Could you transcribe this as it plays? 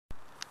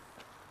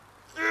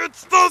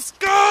It's the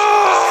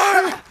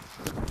sky!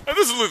 And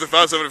this is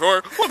Luther574.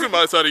 Welcome to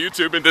my side of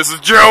YouTube, and this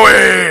is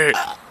Joey!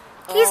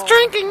 He's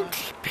drinking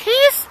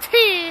peace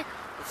tea.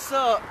 What's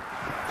up?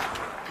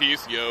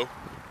 Peace, yo.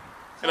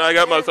 And I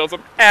got myself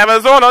some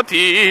Amazona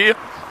tea.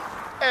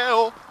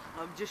 L.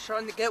 I'm just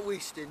trying to get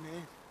wasted,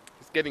 man.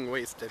 He's getting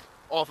wasted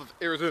off of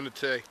Arizona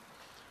tea.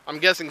 I'm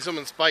guessing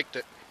someone spiked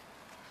it.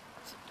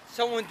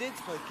 Someone did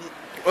spike it.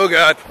 Oh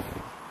God.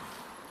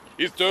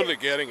 He's totally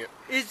getting it.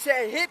 It's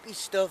that hippie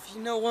stuff,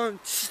 you know what I'm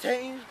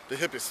saying? The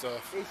hippie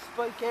stuff. They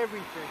spike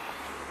everything.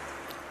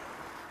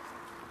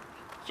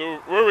 So,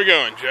 where are we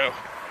going, Joe?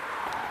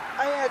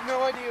 I have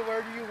no idea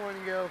where do you want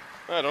to go.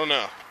 I don't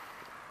know.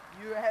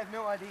 You have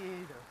no idea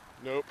either.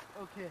 Nope.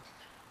 Okay.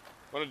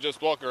 Want to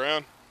just walk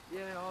around?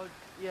 Yeah,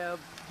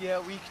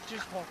 we could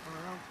just walk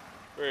around.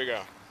 Where you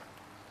go?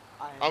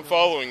 I'm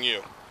following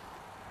you.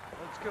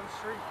 Let's go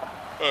straight.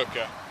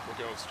 Okay, we're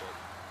going straight.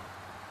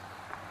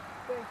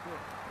 Thank you.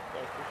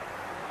 Thank you.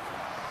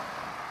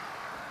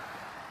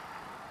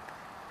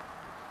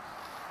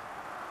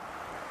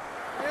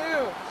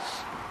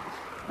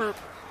 Ew.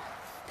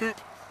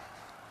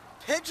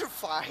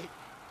 Petrified.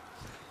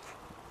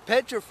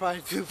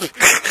 Petrified poop.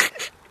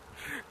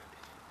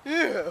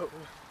 Ew.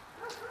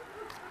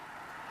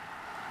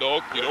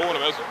 Dog, you don't want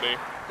to mess with me.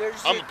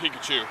 I'm a a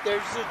Pikachu.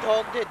 There's a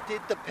dog that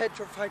did the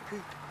petrified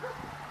poop.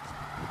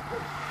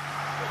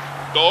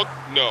 Dog,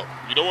 no,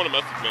 you don't want to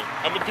mess with me.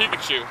 I'm a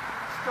Pikachu.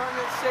 He's trying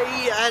to say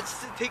he has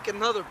to take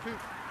another poop.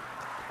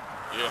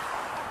 Yeah.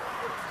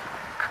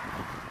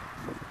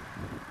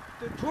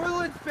 The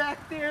toilet's back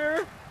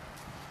there.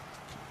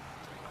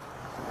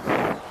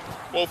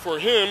 Well, for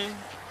him,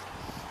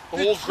 the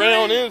whole tree-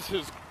 ground is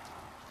his.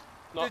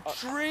 The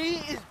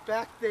tree is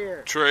back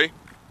there.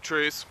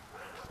 Trees.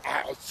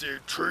 I see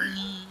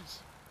trees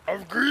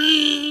of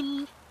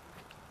green,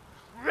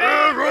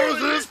 red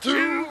roses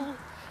too.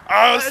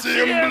 I see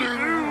them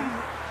bloom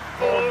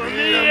for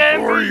me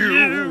and for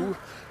you.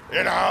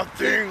 And I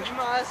think to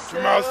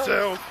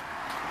myself,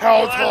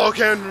 how tall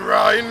can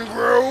Ryan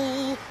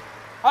grow?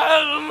 I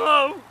don't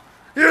know.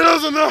 He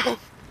doesn't know.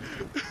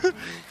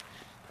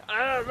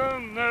 I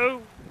don't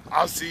know.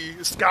 I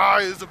see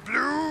skies of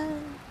blue,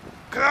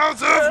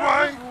 clouds of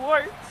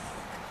white.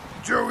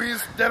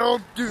 Joey's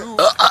that'll do.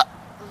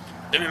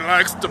 And he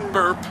likes to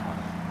burp.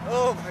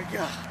 Oh my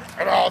God.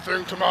 And I'll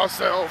think to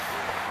myself,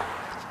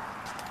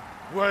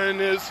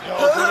 when is hell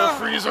gonna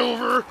freeze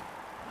over?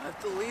 I have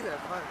to leave at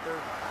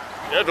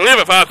 5:30. You have to leave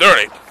at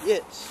 5:30.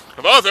 Yes.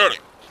 5:30.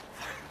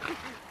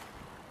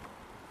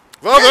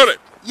 5:30.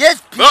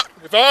 Yes, No,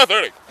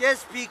 5:30.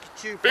 yes,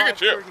 Pikachu.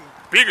 Pikachu.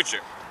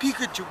 5:30.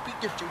 Pikachu.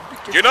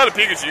 Pikachu. You're not a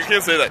Pikachu. You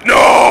can't say that.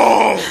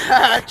 No!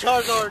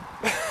 Charizard.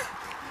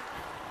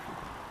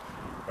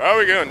 Where are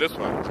we going this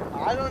way?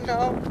 I don't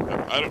know.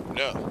 I don't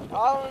know.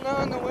 I don't know,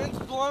 and the wind's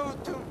blowing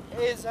too.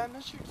 Hey, is that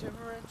Mr.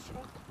 Timberland's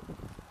truck?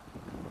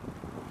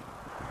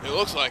 It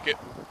looks like it.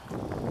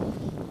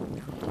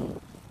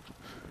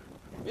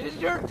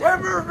 Mr.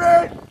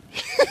 Timberland!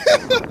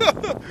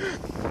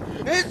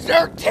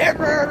 Mr.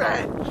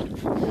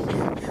 Timberland!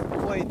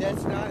 Wait,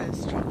 that's not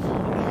his truck.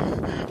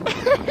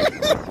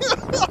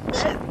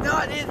 That's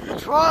not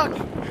his truck!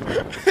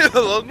 It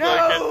looked No!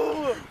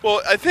 like it.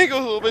 Well, I think it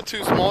was a little bit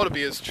too small to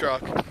be his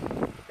truck.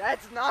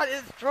 That's not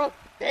his truck,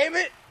 damn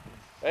it!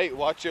 Hey,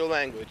 watch your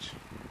language.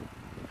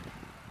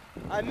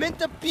 I meant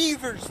the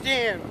beaver's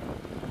dam.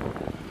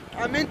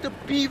 I meant the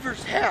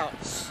beaver's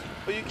house.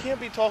 But you can't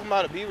be talking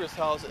about a beaver's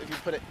house if you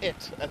put an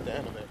it at the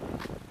end of it.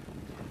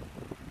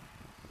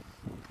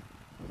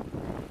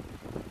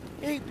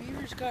 Hey,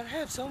 beavers gotta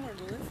have somewhere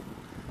to live.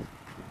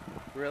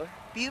 Really?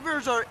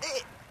 Beavers are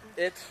it.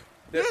 It.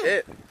 They're Yeah.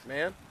 it,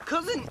 man.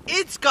 Cousin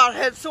It's gotta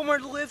have somewhere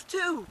to live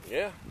too.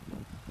 Yeah.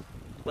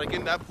 Like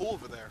in that pool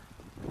over there.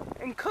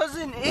 And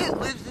Cousin It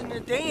lives in the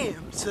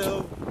dam,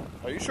 so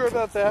Are you sure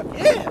about that?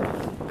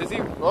 yeah. Is he?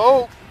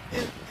 Oh!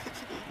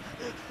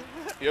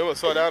 You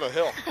almost saw down a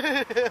hill.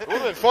 It would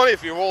have been funny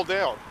if you rolled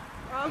down.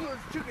 I almost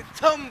took a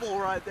tumble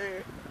right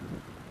there.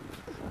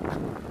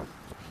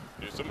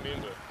 There's somebody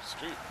in the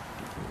street.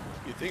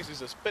 He thinks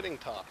he's a spinning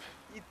top.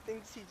 He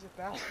thinks he's a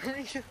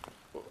ballerina.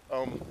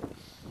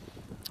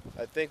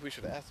 I think we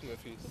should ask him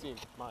if he's seen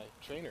my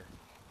trainer.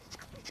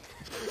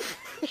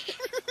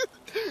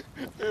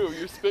 Ew,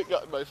 your spit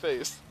got in my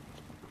face.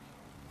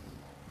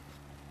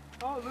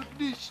 Oh, look at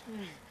this.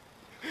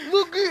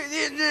 Look at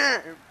it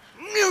there.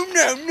 No.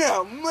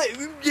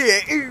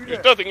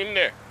 There's nothing in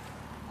there.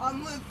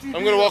 I'm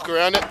gonna walk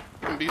around it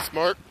and be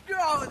smart.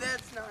 No,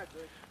 that's not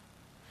good.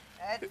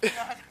 That's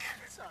not a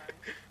good sign.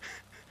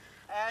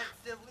 That's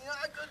definitely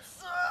not a good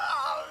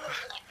sign.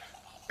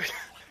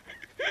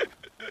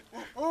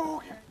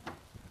 Okay.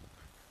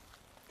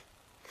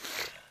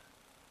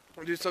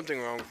 I'll do something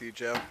wrong with you,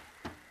 Joe.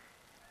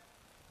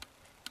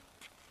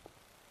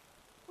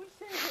 What's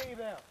that hey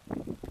about?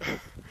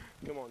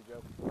 Come on,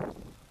 Joe.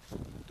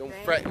 Don't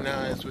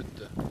fraternize with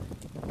the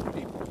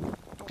people.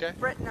 Okay?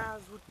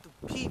 Fraternize with the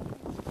people.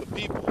 The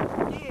people.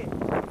 Yeah.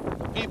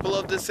 The people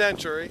of the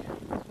century.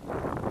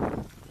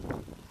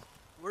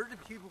 Where do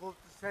people people of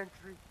the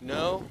century.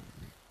 No,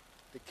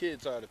 the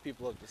kids are the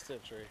people of the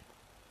century.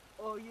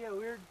 Oh yeah,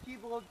 we're the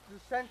people of the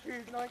century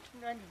of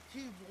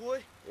 1992,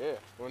 boy. Yeah,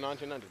 we're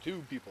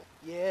 1992 people.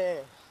 Yeah.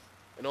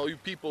 And all you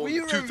people We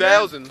in the remember-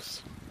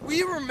 2000s.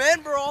 We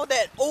remember all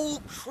that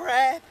old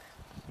crap.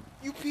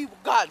 You people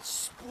got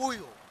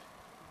spoiled.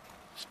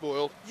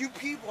 Spoiled. You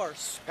people are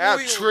spoiled.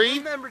 Have tree?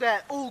 Remember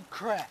that old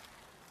crap.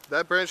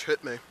 That branch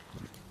hit me.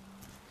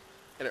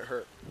 And it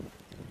hurt.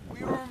 We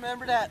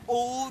remember that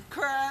old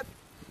crap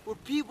where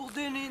people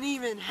didn't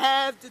even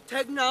have the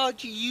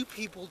technology you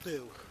people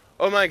do.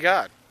 Oh my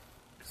god.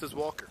 This is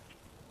Walker.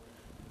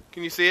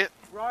 Can you see it?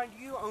 Ryan,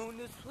 do you own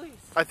this place?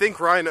 I think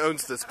Ryan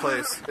owns this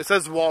place. It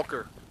says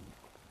Walker.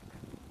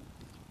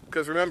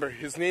 Because remember,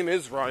 his name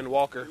is Ryan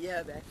Walker.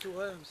 Yeah, back to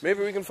what I'm saying.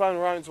 Maybe we can find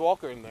Ryan's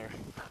Walker in there.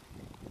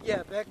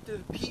 Yeah, back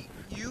to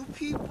you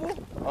people.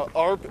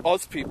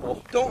 Us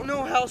people. Don't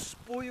know how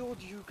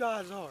spoiled you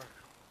guys are.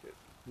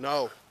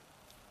 No.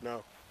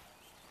 No.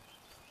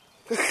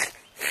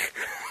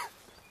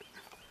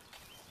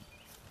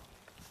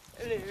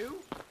 Hello?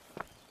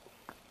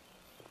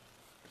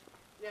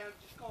 Yeah, I'm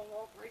just gonna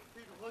walk right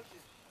through the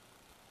bushes.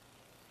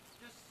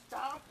 Just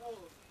stop one.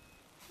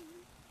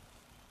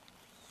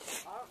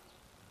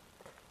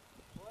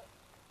 What?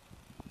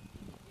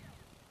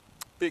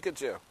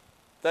 Pikachu.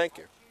 Thank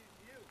you. I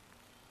choose you.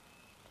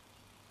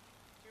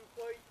 To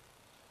fight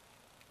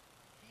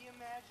the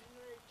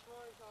imaginary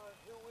Charizard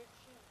who which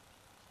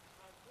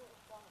I will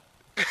find.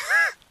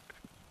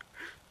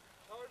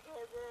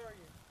 Charizard, where are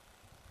you?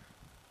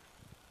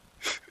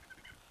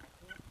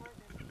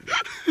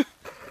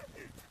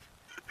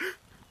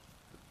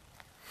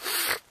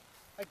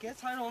 I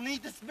guess I don't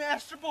need this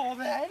Master Ball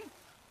then.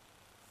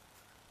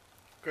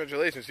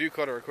 Congratulations, you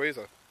caught a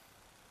Rayquaza.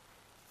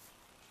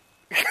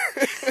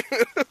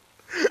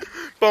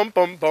 Bum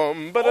bum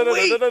bum.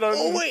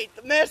 Oh wait,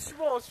 the Master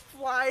Ball is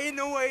flying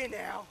away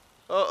now.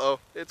 Uh-oh,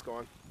 it's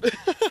gone.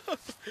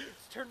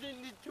 It's turned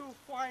into a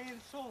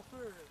flying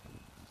saucer.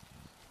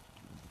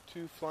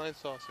 Two flying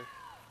saucer.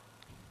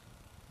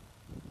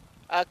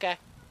 Okay.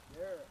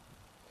 Yeah.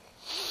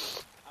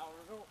 I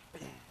don't know.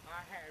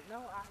 I have no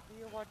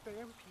idea what damn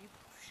people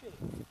shit.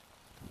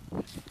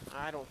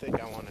 I don't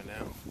think I want to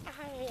know.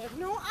 I have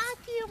no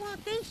idea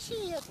what they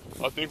shit.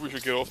 I think we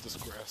should get off this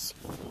grass.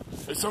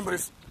 Hey,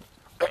 somebody's.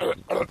 Oh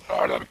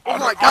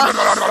my god!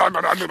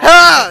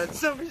 Ah!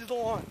 Somebody's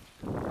lawn.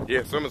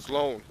 Yeah, someone's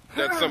lawn.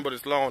 That's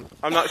somebody's lawn.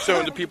 I'm not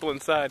showing the people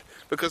inside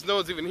because no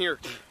one's even here.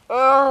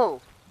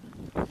 Oh!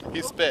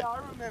 He spit. Okay,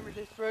 I remember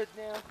this right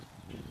now.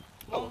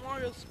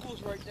 Memorial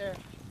School's right there.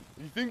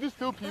 You think there's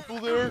still people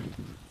there?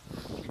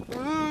 I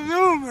don't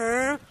know,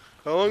 man.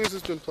 How long has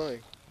this been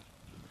playing?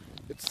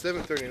 It's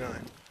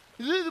 7:39.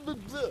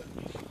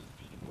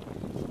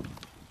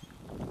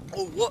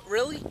 Oh, what,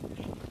 really?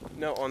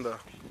 No, on the...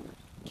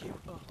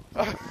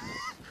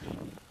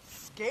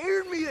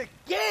 Scared me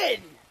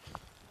again!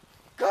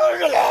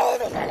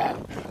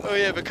 Oh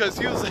yeah, because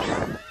he was...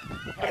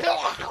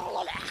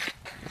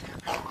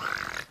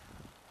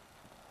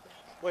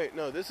 Wait,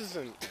 no, this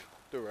isn't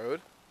the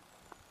road.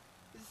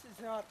 This is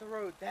not the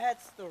road,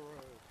 that's the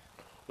road.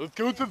 Let's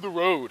go to the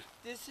road.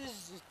 This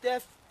is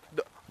deaf.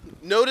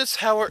 Notice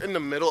how we're in the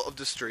middle of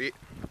the street.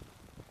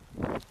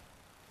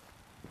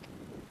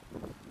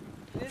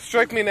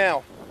 Strike me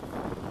now.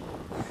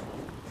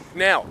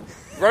 Now.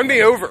 Run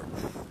me over.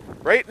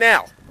 Right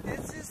now.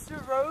 This is the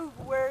road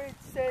where it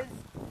says,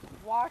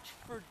 watch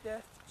for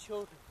deaf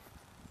children.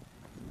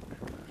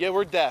 Yeah,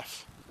 we're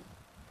deaf.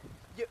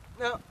 Yeah,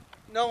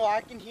 no,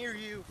 I can hear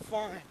you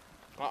fine.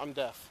 I'm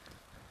deaf.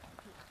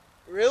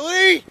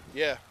 Really?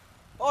 Yeah.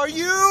 Are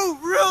you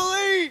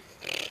really?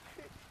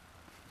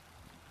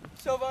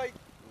 So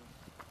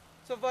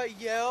if I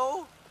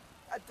yell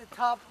at the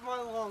top of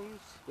my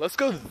lungs, Let's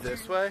go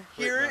this way.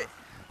 hear Wait, it?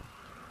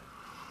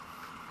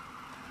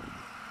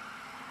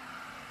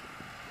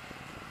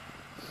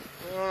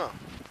 no. I don't know.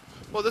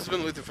 Well, this has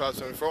been Luther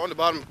 574. On the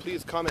bottom,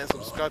 please comment and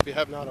subscribe if you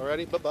have not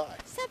already. Bye-bye.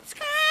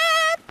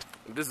 Subscribe!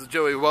 This is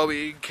Joey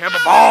Wowie. Camper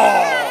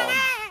Bomb!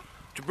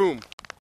 Jaboom.